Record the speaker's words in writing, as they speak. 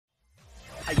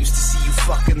I used to see you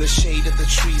fuck in the shade of the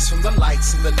trees, from the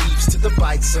lights and the leaves to the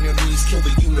bites on your knees. Kill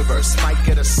the universe, might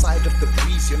get a sight of the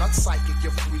breeze. You're not psychic,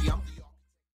 you're free.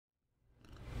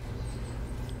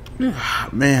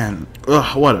 Man,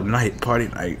 what a night, party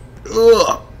night.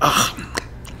 Oh,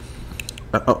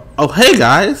 hey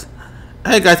guys,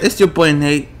 it's your boy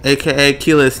Nate, aka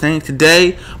Keyless Saint.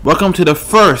 Today, welcome to the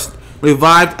first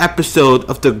revived episode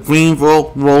of the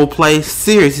Greenville Roleplay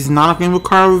series. This is not a Greenville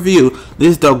car review. This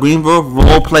is the Greenville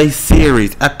Roleplay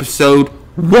series, episode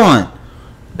 1.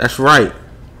 That's right.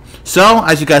 So,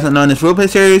 as you guys know, in this roleplay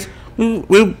series,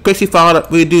 we basically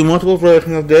we do multiple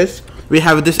versions of this. We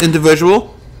have this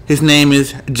individual. His name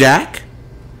is Jack.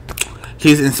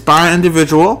 He's an inspiring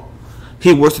individual.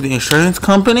 He works at the insurance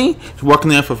company. He's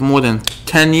working there for more than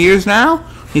 10 years now.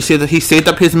 He said that he saved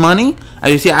up his money.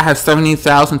 As you see, I have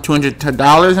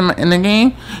 $70,200 in the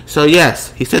game. So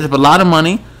yes, he saved up a lot of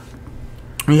money.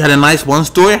 He had a nice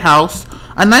one-story house,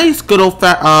 a nice good old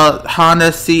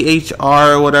Honda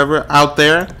CHR or whatever out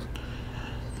there,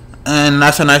 and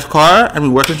that's a nice car. And we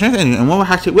work in insurance, and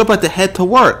we're about to head to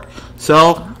work.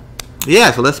 So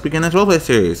yeah, so let's begin this roleplay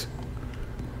series.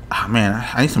 Oh man,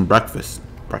 I need some breakfast.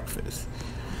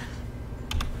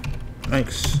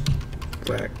 Thanks.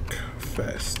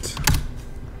 Breakfast.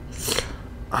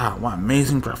 Ah, what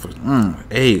amazing breakfast.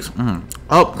 Eggs.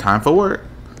 Oh, time for work.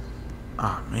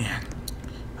 Oh man,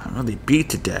 I'm really beat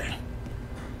today.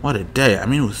 What a day. I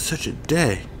mean, it was such a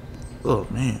day. Oh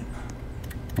man.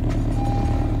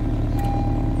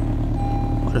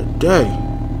 What a day.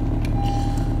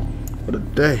 What a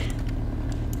day.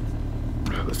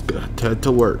 Let's go head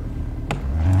to work.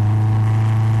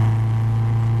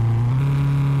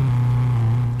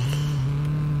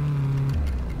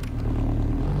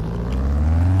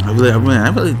 I really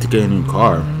need to get a new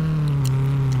car.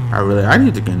 I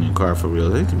need to get a new car for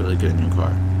real. I need to really get a new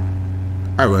car.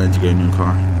 I really need to get a new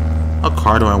car. What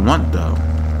car do I want though?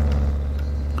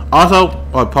 Also,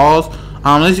 pause.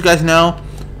 As you guys know,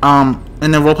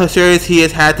 in the roleplay series, he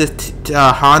has had this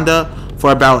Honda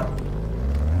for about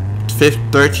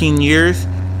 13 years.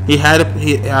 His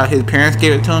parents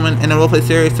gave it to him in the roleplay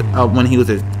series when he was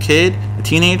a kid, a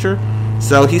teenager.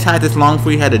 So he's had this long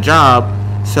before he had a job.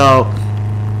 So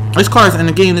this car is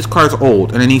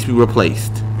old and it needs to be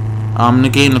replaced. In the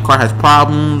game, the car has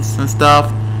problems and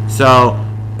stuff. So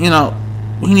he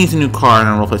needs a new car in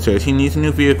the roleplay series. He needs a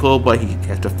new vehicle, but he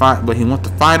wants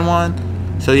to find one.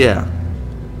 So yeah.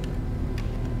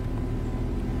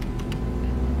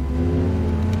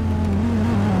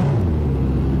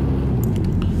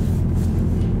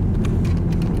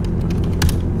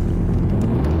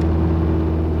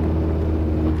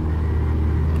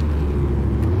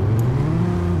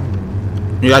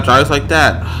 You got drivers like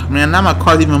that. Man, now my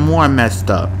car's even more messed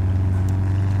up.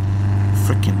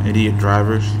 Freaking idiot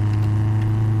drivers.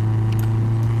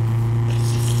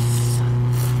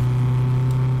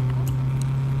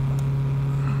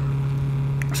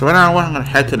 So right now I'm gonna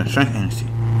head to the insurance agency.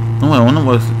 I wonder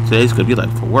what today's gonna be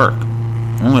like for work. I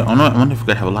wonder if we're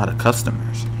gonna have a lot of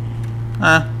customers.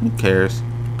 Who cares?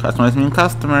 Customers mean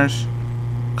customers.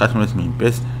 Customers mean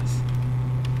business.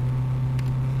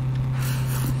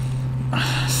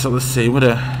 So let's see, we're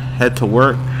gonna head to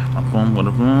work. Boom,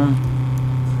 boom.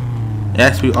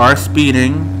 Yes, we are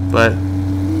speeding, but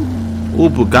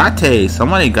Bugatti.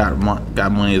 Somebody got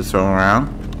money to throw around.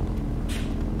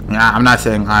 I'm not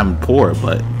saying I'm poor,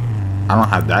 but I don't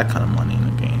have that kind of money in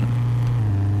the game.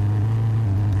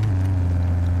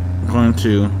 I'm going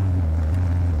to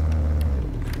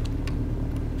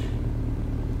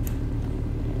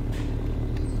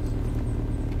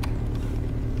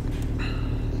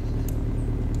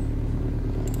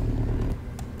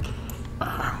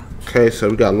okay, so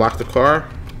we gotta lock the car.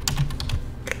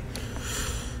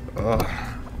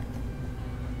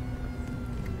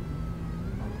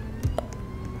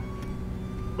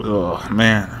 Oh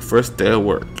man, first day of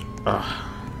work. Well,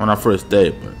 not first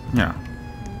day, but yeah.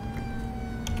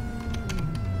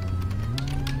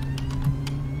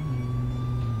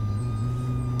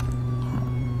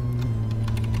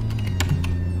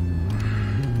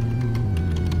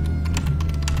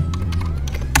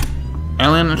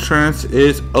 Alien Insurance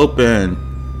is open.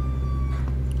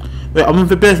 We're open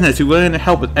for business. We're willing to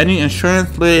help with any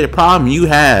insurance-related problem you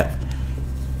have.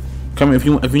 If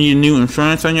you need new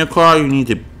insurance on your car, you need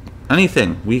to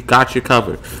anything. We got you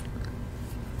covered.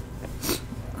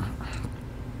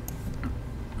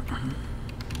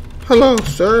 Hello,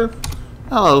 sir.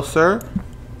 Hello, sir.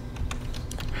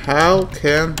 How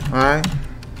can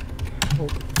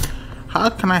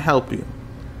I help you?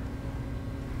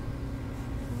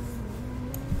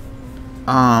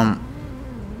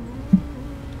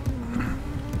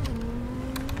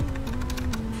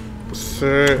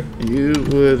 Sir, you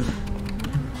would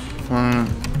find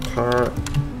car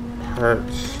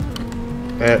parts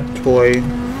at Toy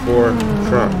for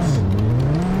Trucks,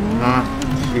 not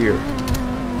here.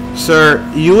 Sir,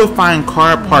 you will find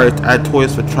car parts at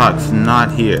Toys for Trucks,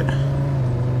 not here.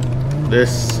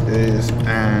 This is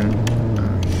an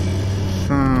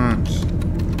insurance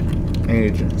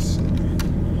agency.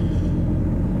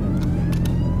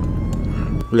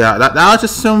 Yeah, that was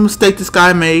just some mistake this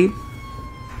guy made.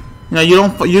 You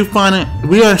know, you find it.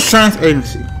 We are an insurance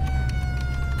agency.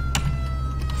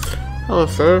 Hello,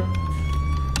 sir.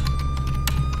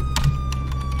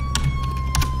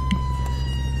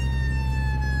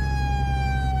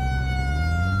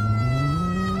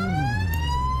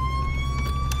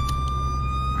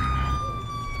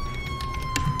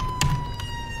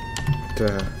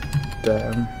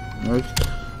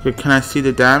 Can I see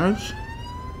the damage?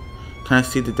 Can I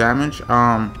see the damage?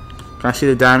 Can I see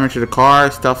the damage to the car,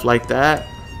 stuff like that?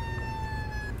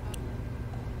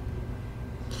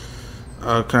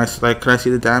 Can I see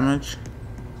the damage?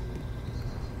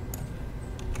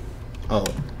 Oh,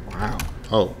 wow.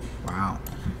 Oh, wow.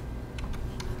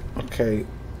 Okay,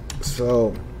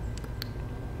 so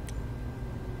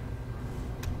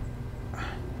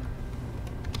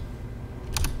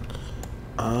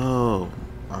oh,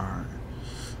 alright.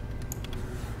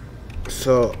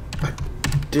 So I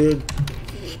did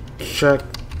check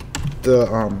the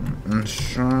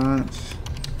insurance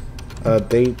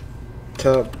database.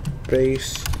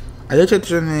 I did check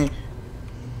the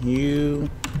you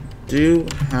do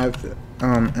have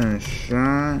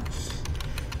insurance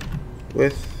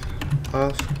with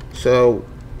us, so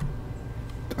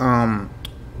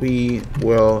we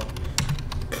will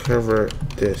cover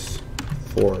this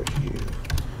for you.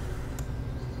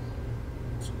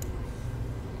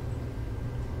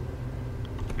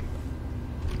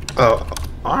 Oh,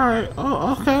 alright.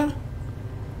 Oh, okay.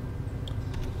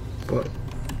 But,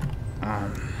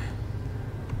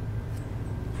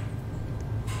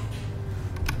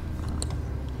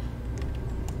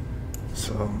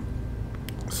 so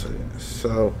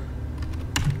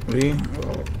we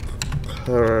will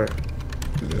cover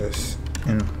this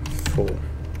in full.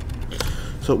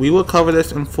 So we will cover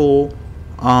this in full.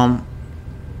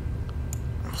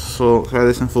 So cover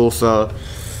this in full. So,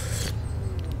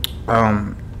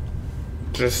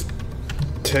 just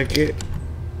take it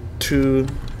to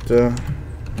the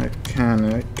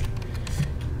mechanic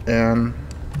and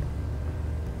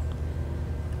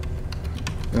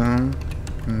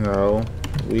know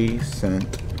we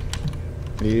sent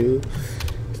you.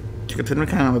 Take it to the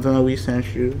mechanic, let them know we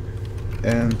sent you,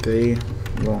 and they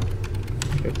will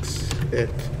fix it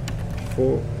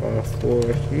for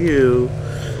you.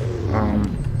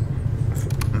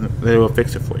 They will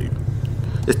fix it for you.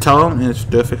 Just tell them and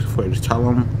they'll fix it for you. Just tell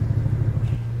them.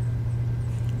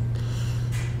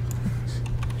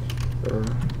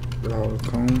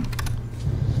 Welcome.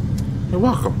 You're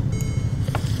welcome.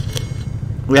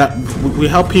 We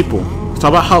help people. It's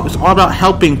all about help. It's all about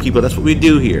helping people. That's what we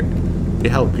do here. We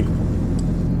help people.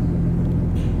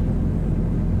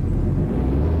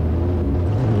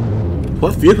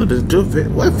 What vehicle does it do?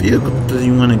 What vehicle does he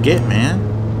want to get, man?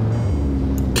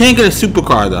 Can't get a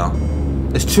supercar though.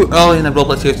 It's too early in the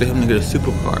Rolpay series for him to get a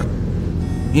supercar.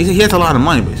 He has a lot of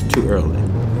money, but it's too early.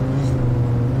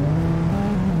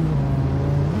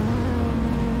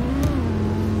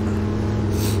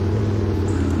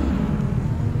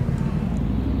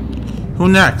 Who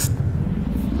next?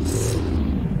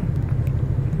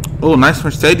 Oh, nice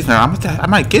Mercedes now. I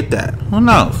might get that. Who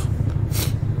knows?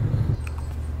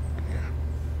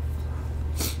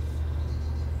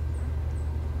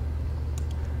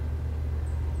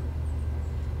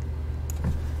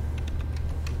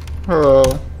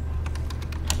 Hello.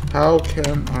 How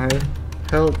can I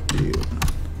help you?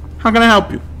 How can I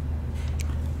help you?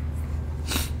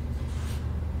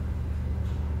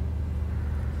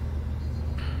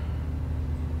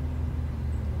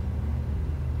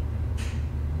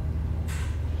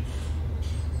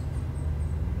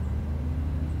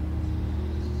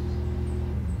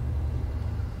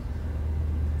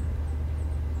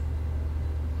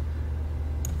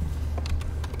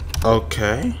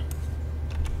 Okay.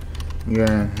 Your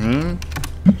name?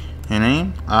 Your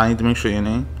name? I need to make sure your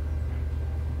name.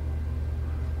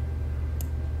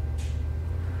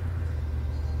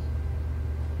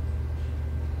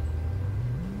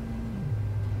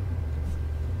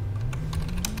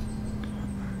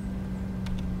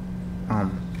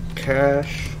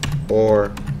 Cash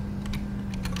or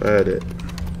credit?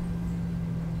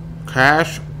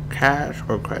 Cash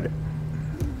or credit?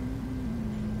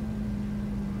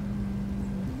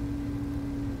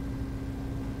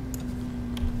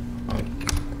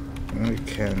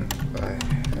 can I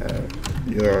have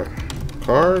your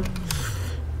card?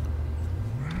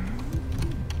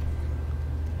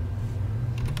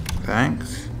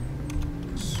 Thanks.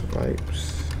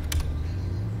 Swipes.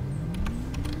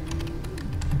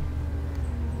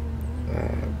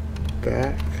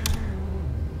 Back.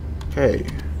 Okay.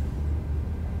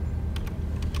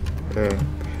 The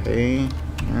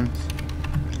payment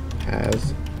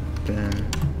has been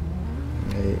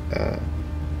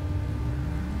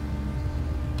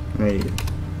made.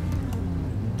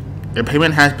 The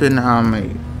payment has been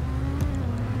made.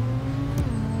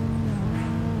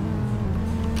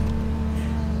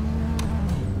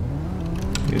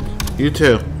 You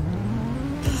too.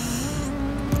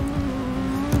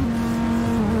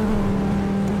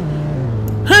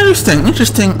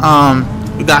 Interesting.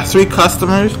 We got 3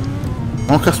 customers.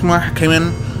 One customer came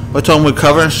in. We told him we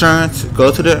cover insurance.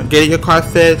 Go to get your car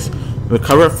fixed. We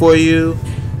cover it for you.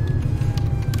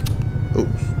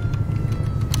 Oops.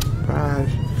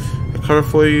 We cover it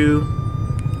for you.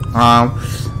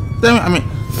 Then, I mean,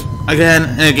 again,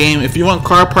 in a game, if you want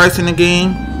car parts in the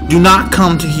game, do not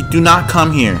come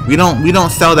here. We don't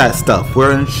sell that stuff.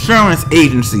 We're an insurance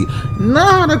agency,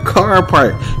 not a car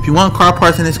part. If you want car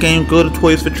parts in this game, go to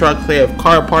Toys for Trucks. They have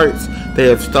car parts. They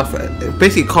have stuff,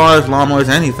 basically cars, lawnmowers,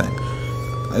 anything.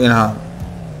 You know,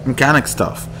 mechanic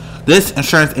stuff. This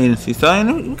insurance agency. So you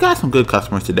know, we got some good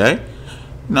customers today.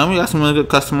 We got some really good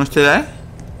customers today.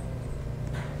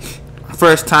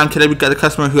 First time today, we got a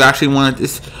customer who actually wanted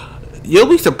this. You'll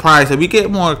be surprised that we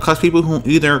get more people who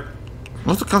either.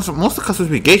 Most of the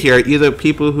customers we get here are either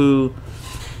people who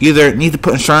either need to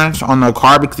put insurance on their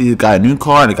car because they got a new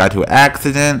car and they got into an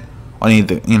accident, or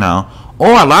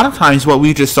or a lot of times what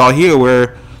we just saw here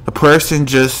where the person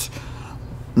just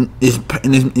is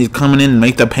coming in and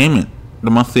make the payment, the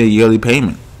monthly or yearly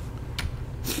payment.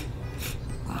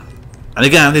 And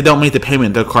again, if they don't make the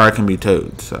payment, their car can be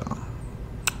towed. So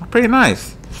pretty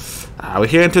nice. We're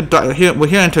here until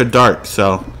dark,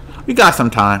 so we got some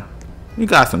time.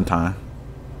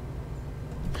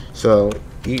 So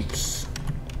eats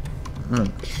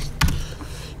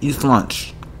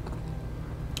lunch.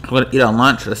 We're gonna eat our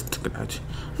lunch. Let's take it out.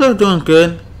 So we're doing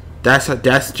good. That's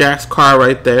Jack's car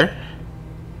right there.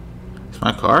 It's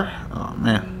my car. Oh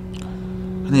man,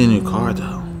 I need a new car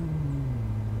though.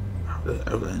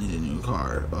 I really need a new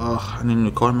car. Oh, I need a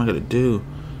new car. What am I gonna do?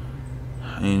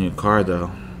 I need a new car though.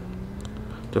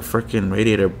 The freaking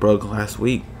radiator broke last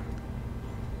week.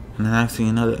 And then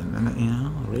actually the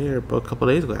radiator broke a couple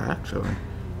days ago actually.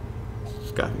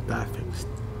 Just gotta get that fixed.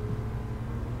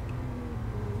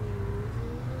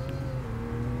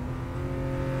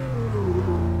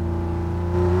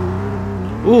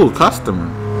 Ooh, customer.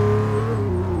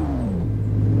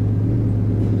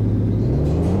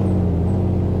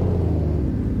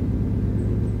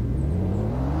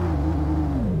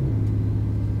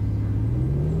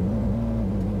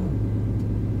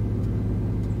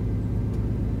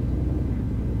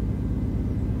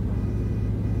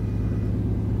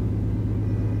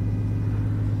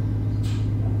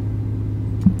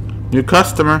 New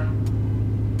customer.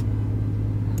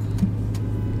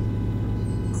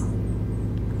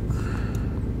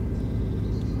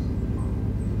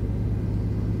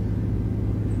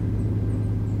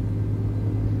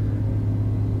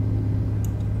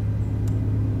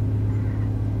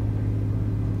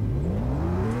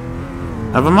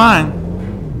 Never mind.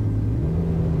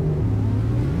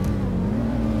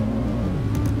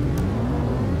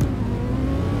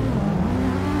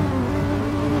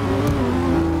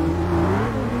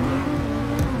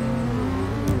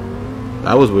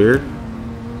 That was weird.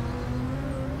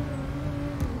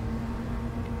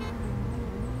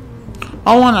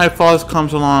 Oh, when Night Falls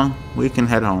comes along, we can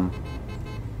head home.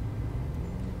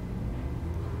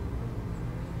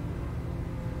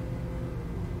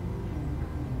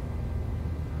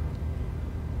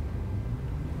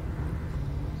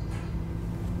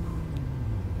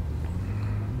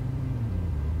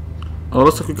 Oh,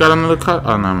 looks like we got another cut.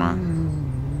 Oh, never mind.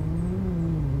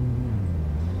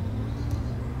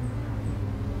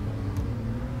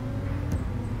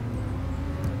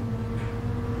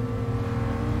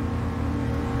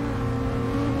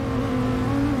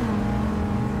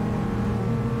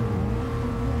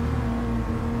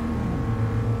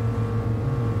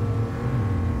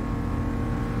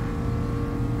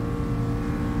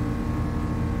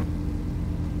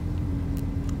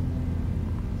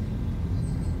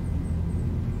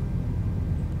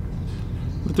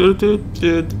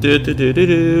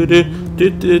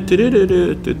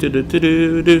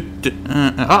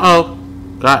 Uh-oh.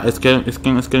 God, it's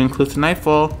getting close to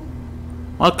nightfall.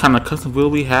 What kind of customer will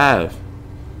we have?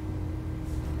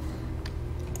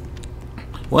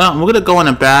 Well, we're gonna go in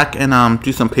the back and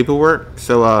do some paperwork.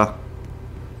 So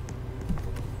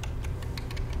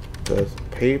does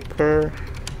paperwork.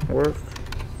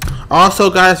 Also,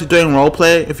 guys, if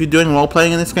you're doing role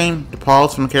playing in this game, the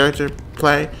pause from the character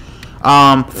play.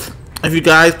 If you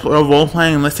guys are role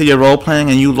playing, and let's say you're role playing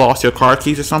and you lost your car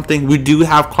keys or something, we do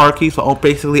have car keys for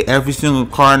basically every single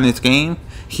car in this game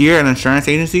here at an insurance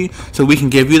agency, so we can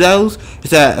give you those.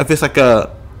 Is that if it's like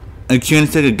a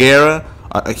Koenigsegg, a Gara,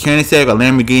 a Koenigsegg, a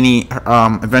Lamborghini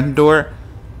Aventador,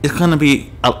 it's gonna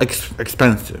be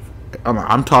expensive.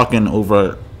 I'm talking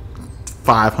over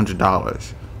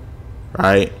 $500,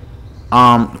 right?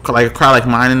 Like a car like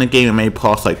mine in the game, it may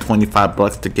cost like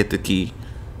 $25 to get the key.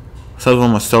 Some of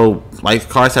them are so, like,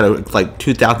 cars that are like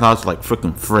 $2,000 like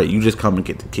freaking free. You just come and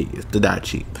get the key. It's that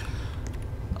cheap.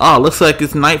 Oh, looks like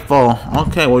it's nightfall.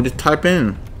 Okay, we'll just type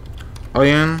in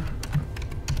insurance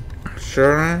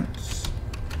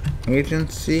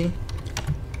agency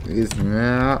is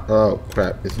now, oh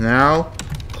crap, is now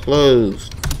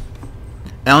closed.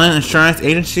 Alien Insurance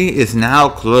Agency is now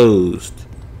closed.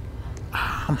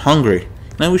 I'm hungry. You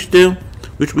know what we should do?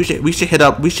 We should hit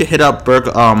up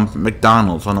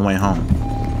McDonald's on the way home.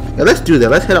 Yeah, let's do that.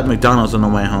 Let's hit up McDonald's on the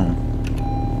way home.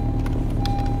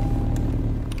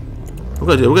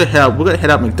 We're gonna hit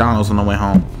up McDonald's on the way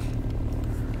home.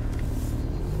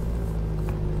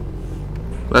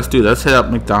 Let's do that. Let's hit up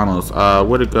McDonald's.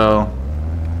 Where to go?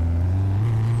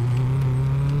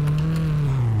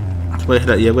 We're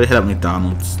gonna hit up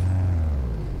McDonald's.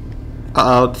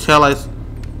 The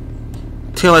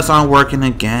taillights aren't working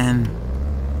again.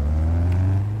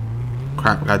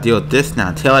 Crap, I gotta deal with this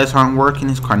now. Taillights aren't working.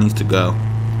 This car needs to go.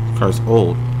 This car's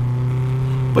old.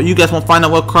 But you guys won't find out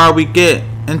what car we get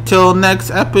until next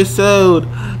episode.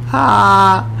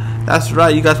 Ha! That's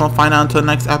right. You guys won't find out until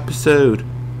next episode.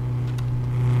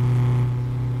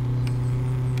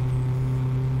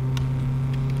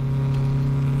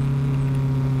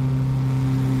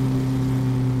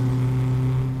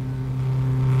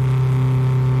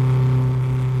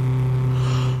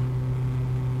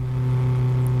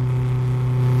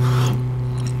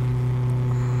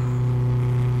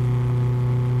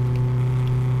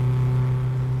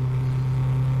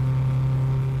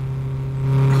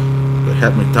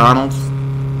 At McDonald's.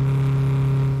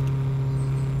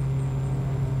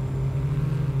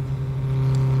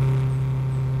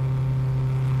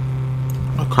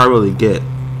 What car will he get?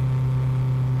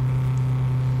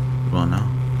 Well, no.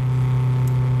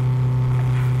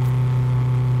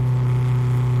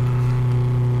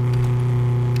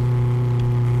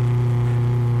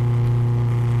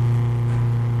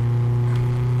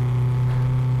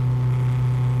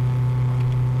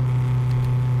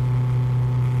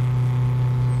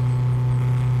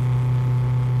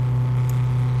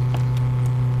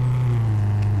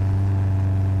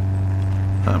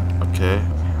 Okay.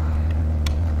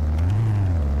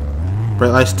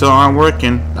 Brake lights still aren't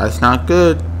working. That's not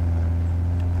good.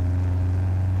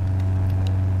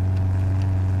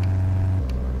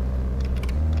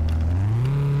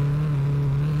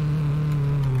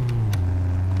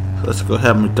 So let's go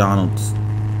have McDonald's.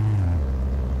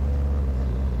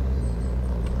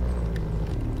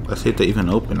 Let's see if they even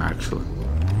open actually.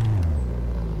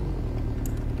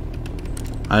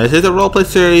 This is a roleplay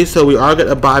series, so we are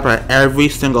gonna abide by every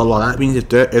single law. That means if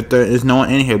there is no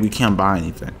one in here, we can't buy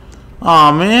anything.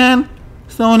 Oh man,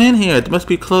 there's no one in here. It must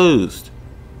be closed.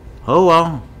 Oh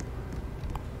well.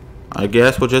 I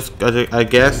guess we'll just. I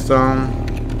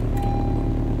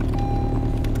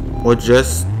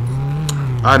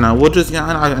know. We'll just. Yeah,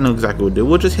 I know exactly what we'll do.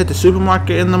 We'll just hit the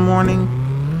supermarket in the morning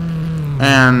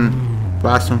and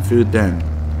buy some food then.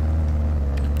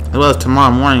 As well as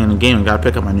tomorrow morning in the game, I gotta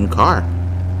pick up my new car.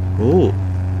 Ooh,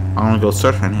 I'm gonna go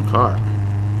search for a new car.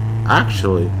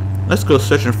 Actually, let's go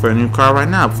searching for a new car right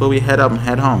now before we head up and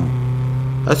head home.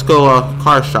 Let's go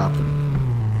car shopping.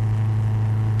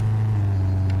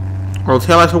 Oh, the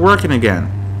taillights are working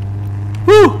again.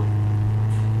 Woo!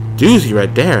 Doozy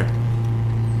right there.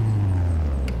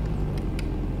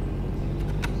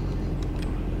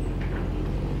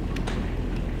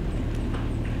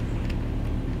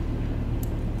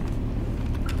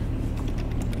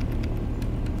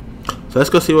 So let's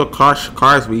go see what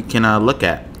cars we can look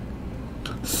at.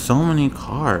 So many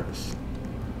cars.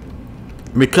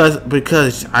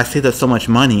 Because I see there's so much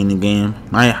money in the game.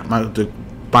 My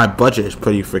budget is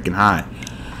pretty freaking high.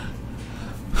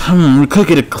 We could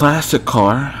get a classic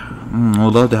car. I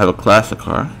would love to have a classic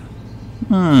car.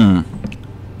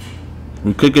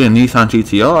 We could get a Nissan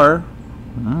GTR.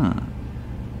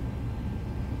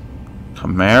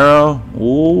 Camaro.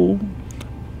 Ooh.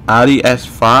 Audi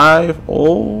S5.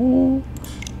 Oh.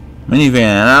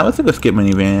 Minivan. Let's go skip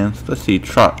minivans. Let's see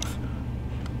trucks.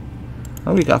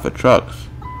 What do we got for trucks?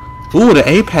 Ooh, the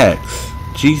Apex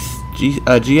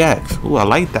GX. Ooh, I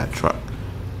like that truck.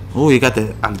 Ooh, you got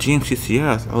the GMC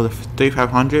Sierras. Oh, the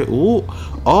 3500. Ooh,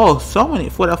 oh, so many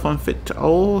Ford F-150.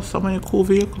 Oh, so many cool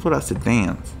vehicles for that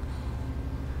sedans.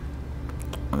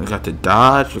 We got the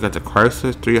Dodge. We got the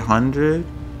Chrysler 300.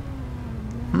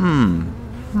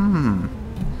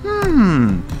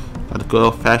 Got the good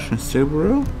old-fashioned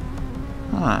Subaru.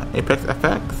 Apex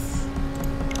FX.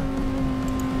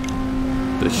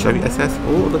 The Chevy SS.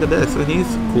 Oh, look at this. Look at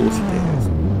these cool sedans.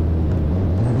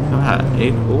 Look at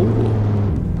that. Ooh.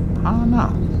 I don't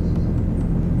know.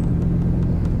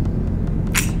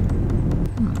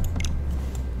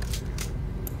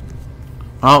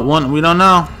 Oh, one. We don't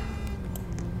know.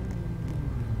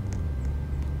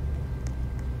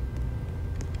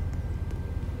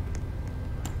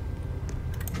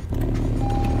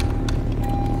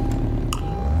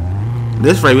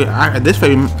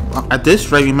 At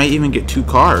this rate, we may even get 2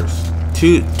 cars,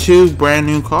 two brand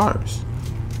new cars,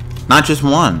 not just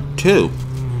 1, 2.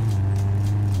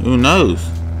 Who knows?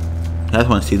 You guys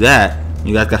want to see that?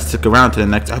 You guys got to stick around to the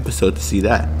next episode to see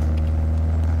that.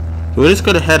 We're just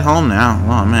gonna head home now.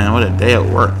 Oh man, what a day at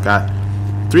work! Got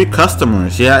 3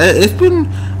 customers. Yeah, it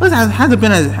hasn't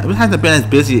been as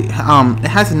busy. It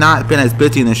has not been as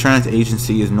busy in the insurance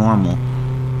agency as normal.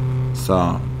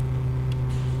 So.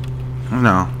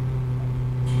 No.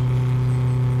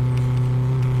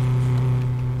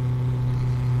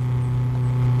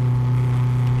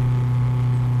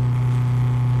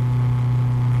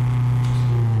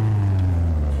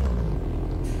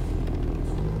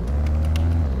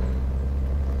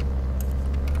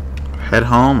 Head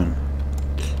home and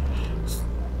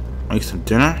make some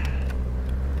dinner.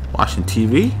 Watching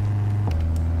TV.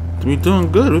 We're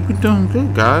doing good. We've been doing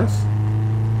good, guys.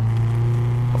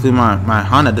 Hopefully my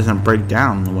Honda doesn't break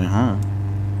down on the way home.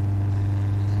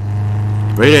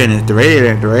 The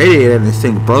radiator in this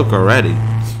thing broke already.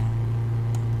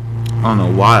 I don't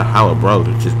know how it broke.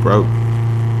 It just broke.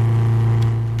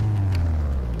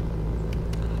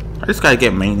 I just gotta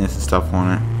get maintenance and stuff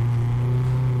on it.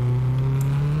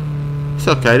 It's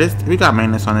okay. We got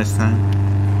maintenance on this thing.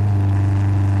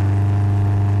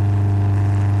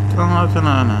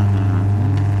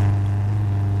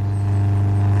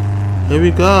 Here we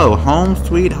go. Home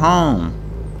sweet home.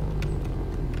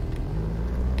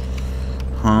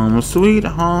 Home sweet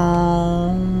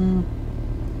home.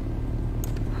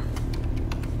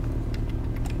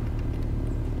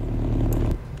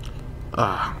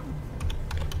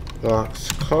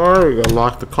 Locks car. We gotta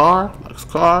lock the car. Locks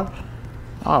car.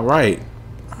 Alright.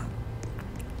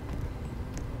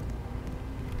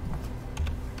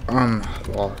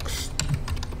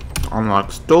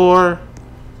 Unlocks door.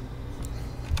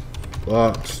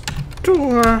 Locks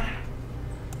door.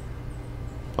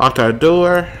 Locked our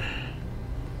door.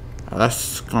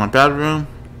 Let's go in the bedroom.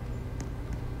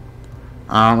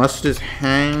 Let's just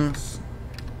hangs.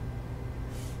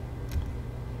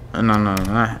 No.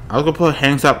 I was gonna put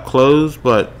hangs up clothes,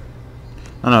 but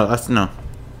no.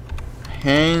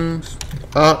 Hangs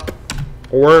up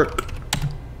work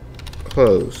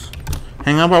clothes.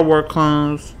 Hang up our work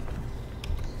clothes.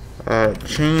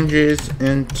 Changes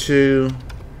into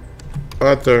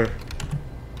other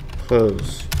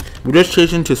clothes. We just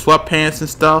changed into sweatpants and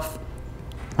stuff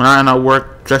when I'm in our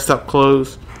work dressed up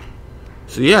clothes.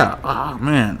 So yeah, oh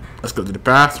man, let's go to the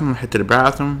bathroom. Head to the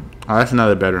bathroom. Oh, that's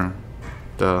another bedroom.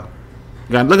 Look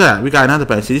at that. We got another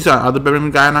bedroom. See, these are other bedroom we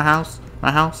got in our house.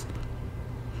 My house.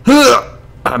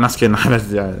 I'm not kidding. That's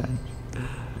the other thing.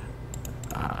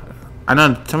 I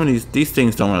know some of these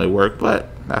things don't really work, but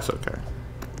that's okay.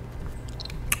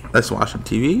 Let's watch some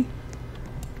TV.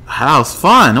 That was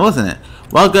fun, wasn't it?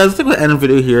 Well, guys, let's take the end of the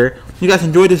video here. You guys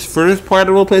enjoyed this first part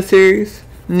of the roleplay series,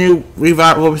 new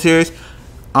revived roleplay series.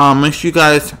 Make sure you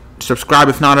guys subscribe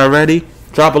if not already.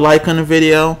 Drop a like on the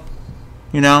video.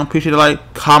 Appreciate a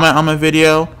like. Comment on my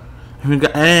video.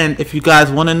 And if you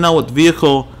guys want to know what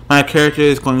vehicle my character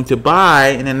is going to buy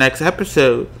in the next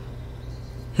episode,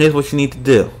 here's what you need to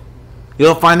do.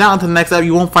 You'll find out until the next episode.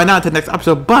 You won't find out until the next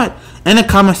episode. But in the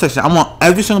comment section, I want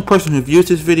every single person who views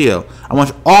this video, I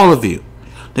want all of you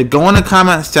to go in the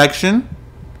comment section,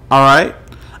 alright?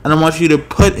 And I want you to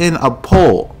put in a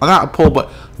poll. Not a poll,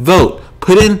 but vote.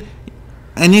 Put in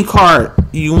any card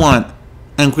you want,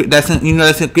 and that's in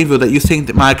Greenville that you think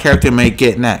that my character may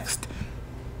get next.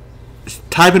 Just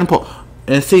type in a poll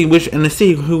and see which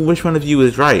one of you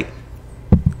is right.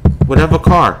 Whatever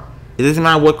car. It doesn't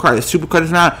matter what car. The super car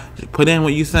doesn't matter. Just put in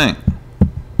what you think.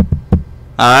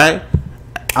 Alright?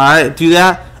 Alright, do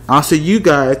that. I'll see you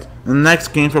guys in the next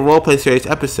Greenville Roleplay series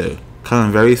episode,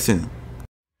 coming very soon.